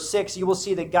 19, verse 6, you will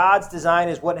see that God's design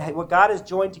is what God has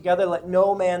joined together, let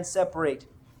no man separate.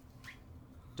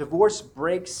 Divorce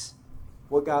breaks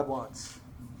what God wants.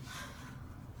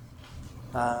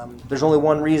 There's only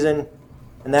one reason,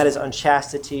 and that is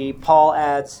unchastity. Paul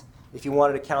adds, if you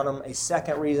wanted to count them, a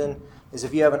second reason is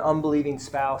if you have an unbelieving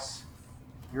spouse,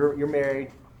 you're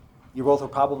married, you both were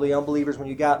probably unbelievers when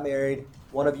you got married,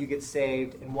 one of you gets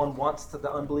saved, and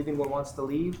the unbelieving one wants to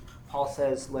leave, Paul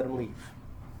says, let him leave.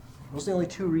 Those are the only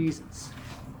two reasons.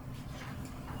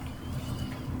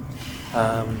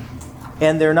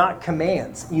 And they're not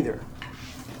commands either.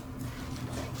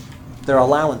 They're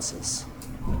allowances.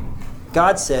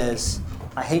 God says,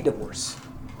 I hate divorce.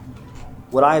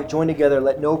 What I have joined together,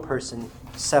 let no person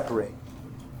separate.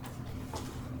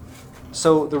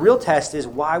 So the real test is,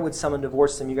 why would someone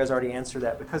divorce them? You guys already answered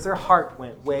that. Because their heart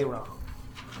went way wrong.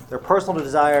 Their personal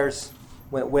desires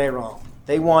went way wrong.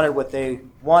 They wanted what they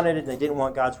wanted, and they didn't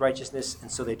want God's righteousness,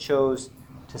 and so they chose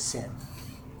to sin.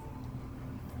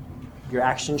 Your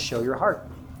actions show your heart.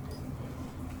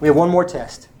 We have one more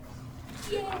test.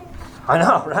 Yay. I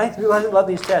know, right? We love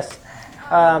these tests.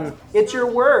 It's your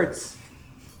words.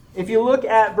 If you look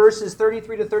at verses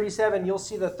 33 to 37, you'll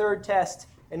see the third test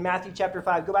in Matthew chapter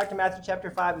 5. Go back to Matthew chapter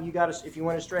 5 if you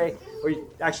went astray, or you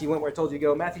actually went where I told you to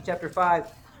go. Matthew chapter 5,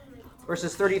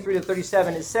 verses 33 to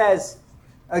 37. It says,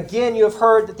 "Again, you have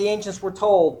heard that the ancients were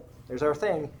told," there's our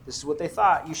thing, this is what they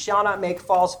thought, "You shall not make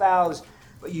false vows,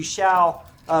 but shall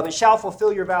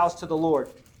fulfill your vows to the Lord."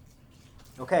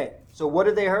 Okay, so what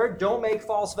did they heard? Don't make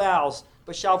false vows,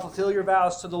 but shall fulfill your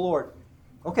vows to the Lord.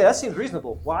 Okay, that seems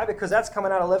reasonable. Why? Because that's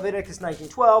coming out of Leviticus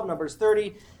 19:12, Numbers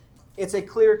 30. It's a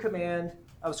clear command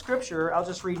of Scripture. I'll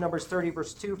just read Numbers 30,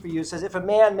 verse 2 for you. It says, if a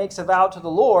man makes a vow to the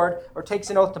Lord or takes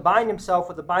an oath to bind himself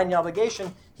with a binding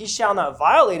obligation, he shall not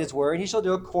violate his word. He shall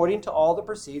do according to all that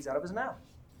proceeds out of his mouth.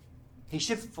 He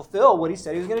should fulfill what he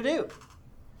said he was going to do.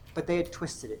 But they had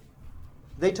twisted it.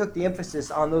 They took the emphasis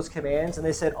on those commands and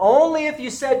they said, only if you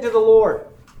said to the Lord.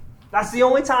 That's the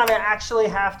only time I actually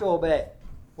have to obey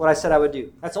what I said I would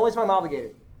do. That's the only time I'm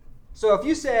obligated. So if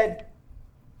you said,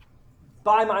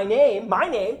 by my name,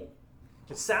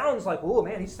 it sounds like, oh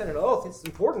man, he's said an oath. It's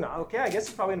important. Okay, I guess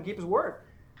he's probably going to keep his word.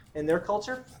 In their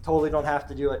culture, totally don't have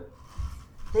to do it.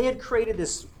 They had created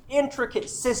this intricate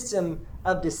system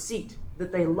of deceit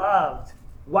that they loved.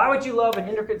 Why would you love an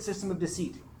intricate system of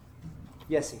deceit?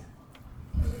 Yes, Ian.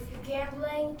 If you're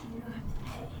gambling, you don't have to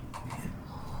pay.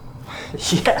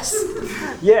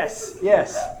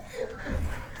 Yes.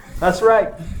 That's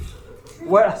right.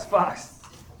 What else, Fox?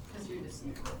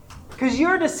 Because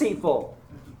you're deceitful.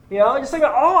 You know, just like,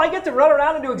 oh, I get to run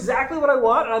around and do exactly what I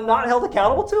want and I'm not held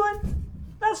accountable to it?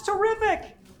 That's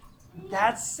terrific.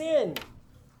 That's sin.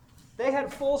 They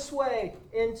had full sway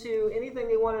into anything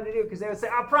they wanted to do because they would say,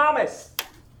 I promise.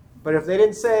 But if they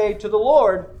didn't say to the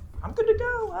Lord, I'm good to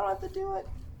go, I don't have to do it.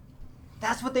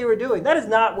 That's what they were doing. That is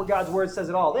not what God's word says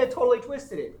at all. They had totally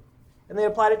twisted it. And they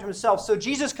applied it to themselves. So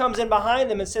Jesus comes in behind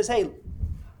them and says, hey,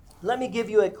 let me give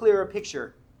you a clearer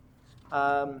picture.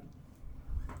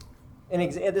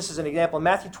 This is an example. In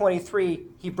Matthew 23,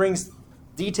 he brings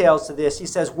details to this. He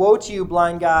says, woe to you,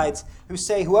 blind guides, who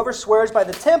say, whoever swears by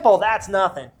the temple, that's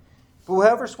nothing. But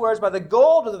whoever swears by the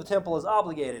gold of the temple is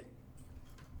obligated.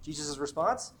 Jesus'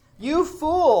 response, you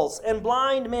fools and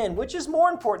blind men, which is more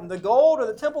important, the gold or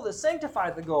the temple that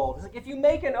sanctified the gold? It's like, if you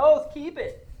make an oath, keep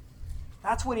it.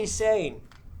 That's what he's saying.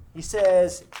 He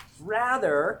says,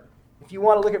 rather, if you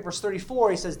want to look at verse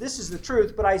 34, he says, this is the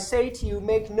truth, but I say to you,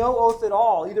 make no oath at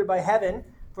all, either by heaven,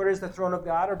 for it is the throne of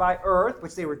God, or by earth,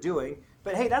 which they were doing.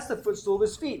 But hey, that's the footstool of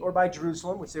his feet, or by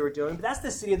Jerusalem, which they were doing. But that's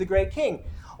the city of the great king.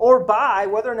 Or by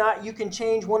whether or not you can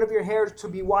change one of your hairs to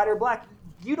be white or black.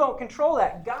 You don't control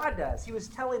that. God does. He was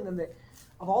telling them that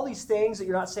of all these things that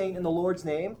you're not saying in the Lord's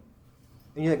name,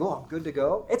 and you think, oh, I'm good to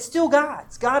go. It's still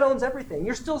God's. God owns everything.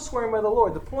 You're still swearing by the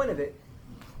Lord. The point of it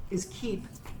is keep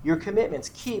your commitments.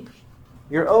 Keep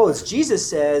your oaths. Jesus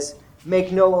says,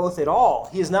 make no oath at all.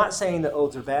 He is not saying that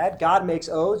oaths are bad. God makes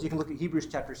oaths. You can look at Hebrews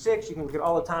chapter 6. You can look at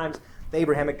all the times the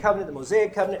Abrahamic covenant, the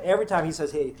Mosaic covenant. Every time he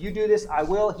says, hey, if you do this, I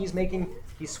will. He's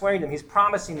swearing them. He's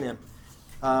promising them.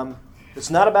 It's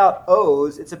not about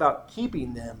oaths. It's about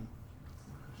keeping them.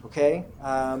 Okay?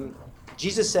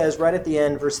 Jesus says right at the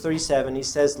end, verse 37, he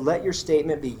says, let your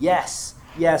statement be yes,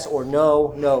 yes, or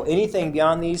no, no. Anything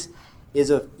beyond these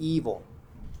is of evil.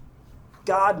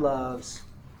 God loves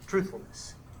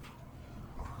truthfulness.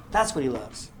 That's what he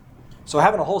loves. So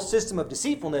having a whole system of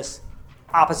deceitfulness,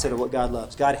 opposite of what God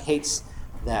loves. God hates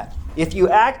that. If you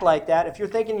act like that, if you're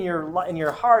thinking in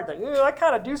your heart that, I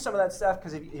kind of do some of that stuff,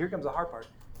 because here comes the hard part,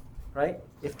 right?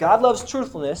 If God loves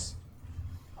truthfulness,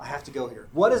 I have to go here.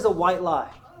 What is a white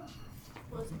lie?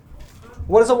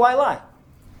 What is a white lie?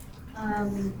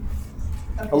 Okay,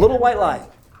 A little white lie.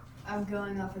 I'm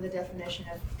going off of the definition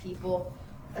of people.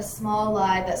 A small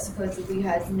lie that supposedly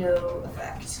has no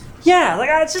effect. Yeah, like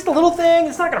it's just a little thing.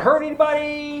 It's not going to hurt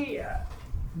anybody.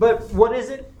 But what is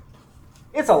it?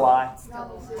 It's a lie.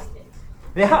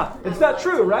 Yeah, it's not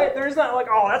true, right? There's not like,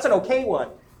 oh, that's an okay one.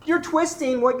 You're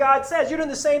twisting what God says. You're doing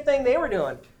the same thing they were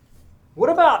doing. What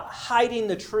about hiding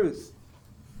the truth?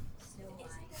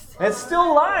 It's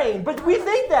still lying, but we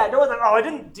think that. No one's like, oh, I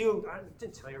didn't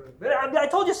tell you everything. I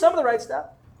told you some of the right stuff.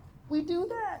 We do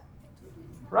that.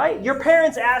 Right? Your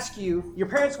parents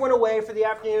went away for the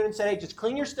afternoon and said, hey, just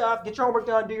clean your stuff, get your homework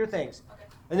done, do your things.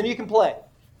 And then you can play.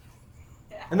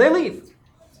 And they leave.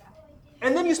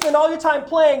 And then you spend all your time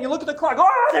playing, you look at the clock,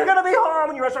 oh, they're going to be home,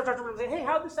 and you rush, and say, hey,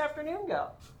 how'd this afternoon go?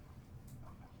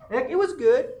 It was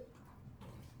good.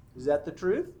 Is that the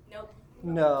truth? Nope.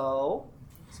 No.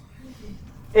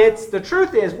 The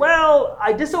truth is, well,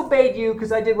 I disobeyed you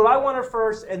because I did what I wanted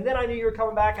first, and then I knew you were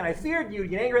coming back, and I feared you to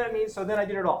get angry at me, so then I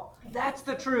did it all. That's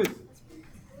the truth.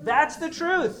 That's the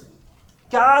truth.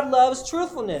 God loves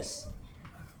truthfulness.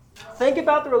 Think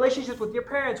about the relationships with your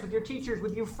parents, with your teachers,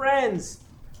 with your friends.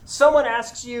 Someone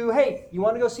asks you, hey, you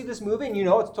want to go see this movie? And you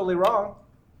know it's totally wrong.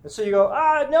 And so you go,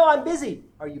 no, I'm busy.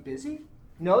 Are you busy?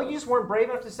 No, you just weren't brave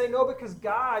enough to say no because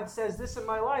God says this in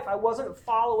my life. I wasn't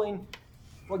following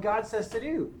what God says to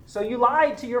do. So you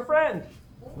lied to your friend.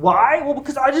 Why? Well,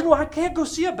 because I can't go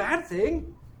see a bad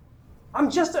thing.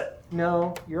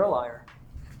 No, you're a liar.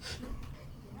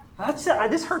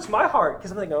 This hurts my heart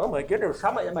because I'm thinking, oh my goodness,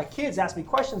 my kids ask me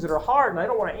questions that are hard and I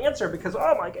don't want to answer because,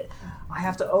 oh my God, I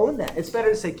have to own that. It's better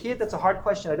to say, kid, that's a hard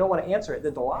question. I don't want to answer it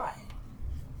than to lie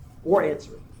or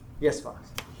answer it. Yes, Fox.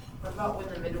 What about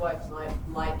when the midwives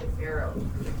lied to Pharaoh to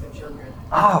protect the children?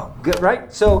 Oh, good,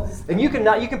 right? So, and you can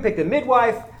pick the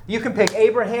midwife. You can pick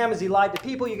Abraham as he lied to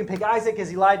people. You can pick Isaac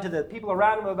as he lied to the people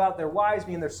around him about their wives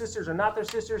being their sisters or not their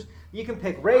sisters. You can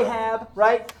pick Rahab,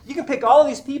 right? You can pick all of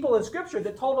these people in Scripture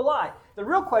that told a lie. The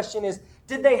real question is,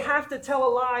 did they have to tell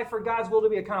a lie for God's will to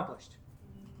be accomplished?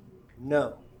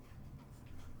 No.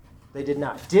 They did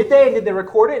not. Did they? And did they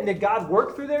record it? And did God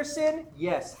work through their sin?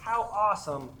 Yes. How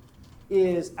awesome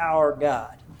is our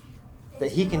God that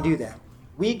he can do that.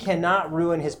 We cannot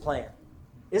ruin his plan.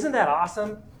 Isn't that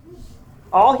awesome?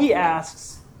 All he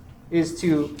asks is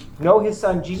to know his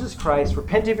son, Jesus Christ,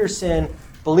 repent of your sin,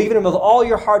 believe in him with all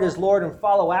your heart as Lord, and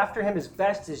follow after him as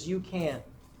best as you can.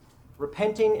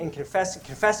 Repenting and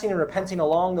confessing and repenting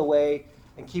along the way,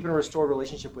 and keeping a restored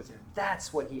relationship with him.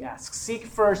 That's what he asks. Seek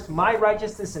first my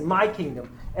righteousness and my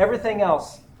kingdom. Everything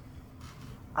else,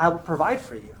 I will provide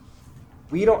for you.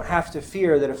 We don't have to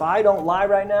fear that if I don't lie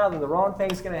right now, then the wrong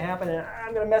thing's going to happen and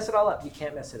I'm going to mess it all up. You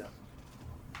can't mess it up.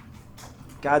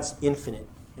 God's infinite,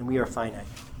 and we are finite.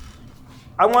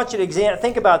 I want you to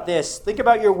think about this. Think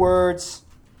about your words.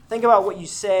 Think about what you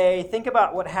say. Think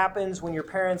about what happens when your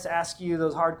parents ask you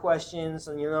those hard questions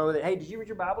and you know that, hey, did you read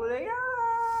your Bible today?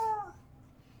 Yeah.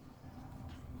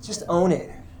 Just own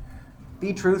it.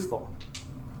 Be truthful.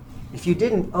 If you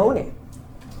didn't, own it.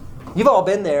 You've all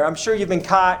been there. I'm sure you've been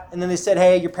caught, and then they said,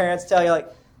 hey, your parents tell you, like,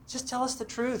 just tell us the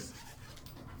truth.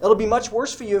 It'll be much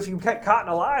worse for you if you get caught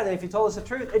in a lie than if you told us the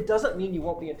truth. It doesn't mean you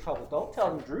won't be in trouble. Don't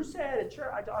tell them, Drew said it.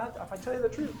 Sure, if I tell you the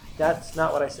truth. That's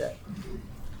not what I said.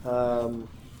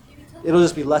 It'll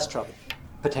just be less trouble,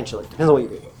 potentially. Depends on what you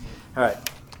do. All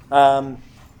right.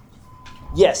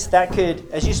 Yes, that could,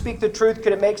 as you speak the truth,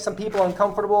 could it make some people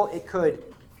uncomfortable? It could.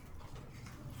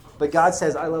 But God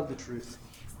says, I love the truth.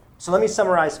 So let me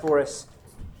summarize for us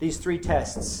these 3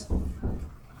 tests.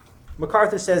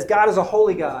 MacArthur says, God is a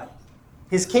holy God.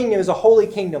 His kingdom is a holy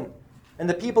kingdom, and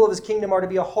the people of his kingdom are to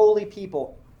be a holy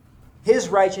people. His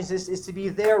righteousness is to be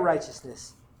their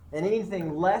righteousness, and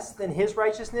anything less than his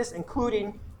righteousness,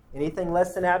 including anything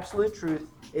less than absolute truth,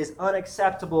 is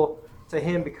unacceptable to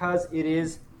him because it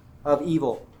is of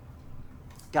evil.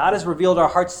 God has revealed our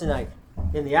hearts tonight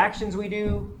in the actions we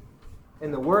do,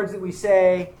 in the words that we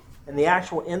say, and the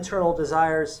actual internal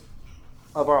desires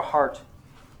of our heart.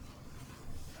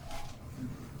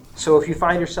 So if you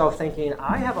find yourself thinking,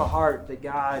 I have a heart that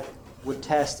God would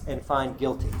test and find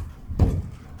guilty,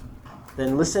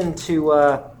 then listen to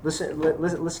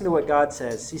what God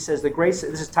says. He says, this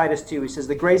is Titus 2, he says,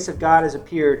 the grace of God has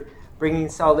appeared, bringing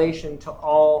salvation to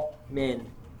all men.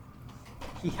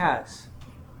 He has.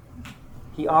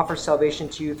 He offers salvation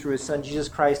to you through his Son, Jesus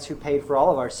Christ, who paid for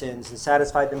all of our sins and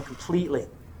satisfied them completely,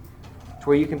 to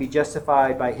where you can be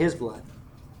justified by his blood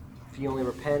if you only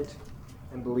repent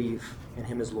and believe in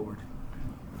him as Lord.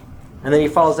 And then he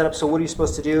follows that up. So what are you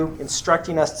supposed to do?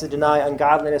 Instructing us to deny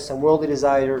ungodliness and worldly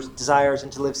desires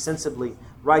and to live sensibly,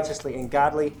 righteously, and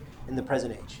godly in the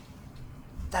present age.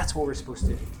 That's what we're supposed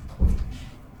to do.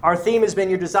 Our theme has been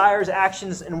your desires,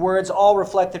 actions, and words all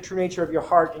reflect the true nature of your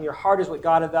heart, and your heart is what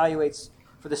God evaluates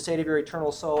for the state of your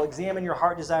eternal soul. Examine your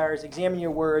heart desires, examine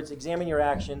your words, examine your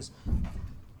actions.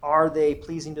 Are they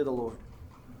pleasing to the Lord?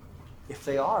 If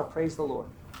they are, praise the Lord.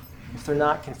 If they're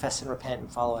not, confess and repent and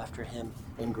follow after him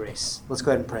in grace. Let's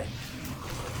go ahead and pray.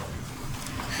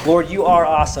 Lord, you are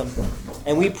awesome,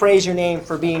 and we praise your name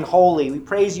for being holy. We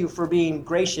praise you for being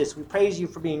gracious. We praise you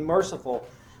for being merciful.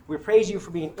 We praise you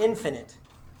for being infinite.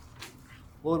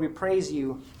 Lord, we praise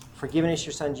you for giving us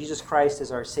your Son, Jesus Christ,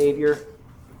 as our Savior.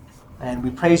 And we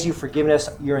praise you for giving us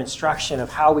your instruction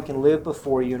of how we can live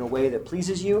before you in a way that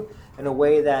pleases you, in a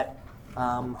way that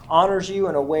honors you,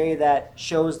 in a way that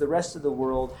shows the rest of the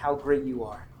world how great you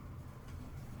are.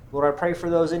 Lord, I pray for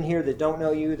those in here that don't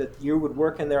know you, that you would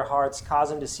work in their hearts, cause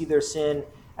them to see their sin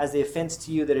as the offense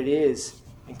to you that it is,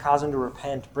 and cause them to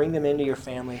repent. Bring them into your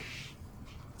family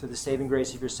through the saving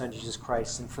grace of your Son, Jesus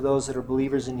Christ. And for those that are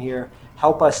believers in here,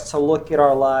 help us to look at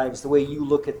our lives the way you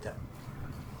look at them.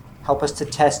 Help us to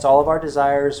test all of our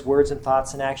desires, words and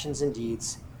thoughts and actions and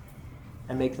deeds,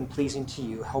 and make them pleasing to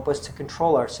you. Help us to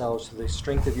control ourselves through the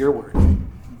strength of your word. I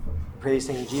pray these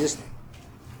things in Jesus' name.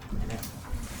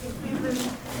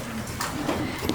 Amen.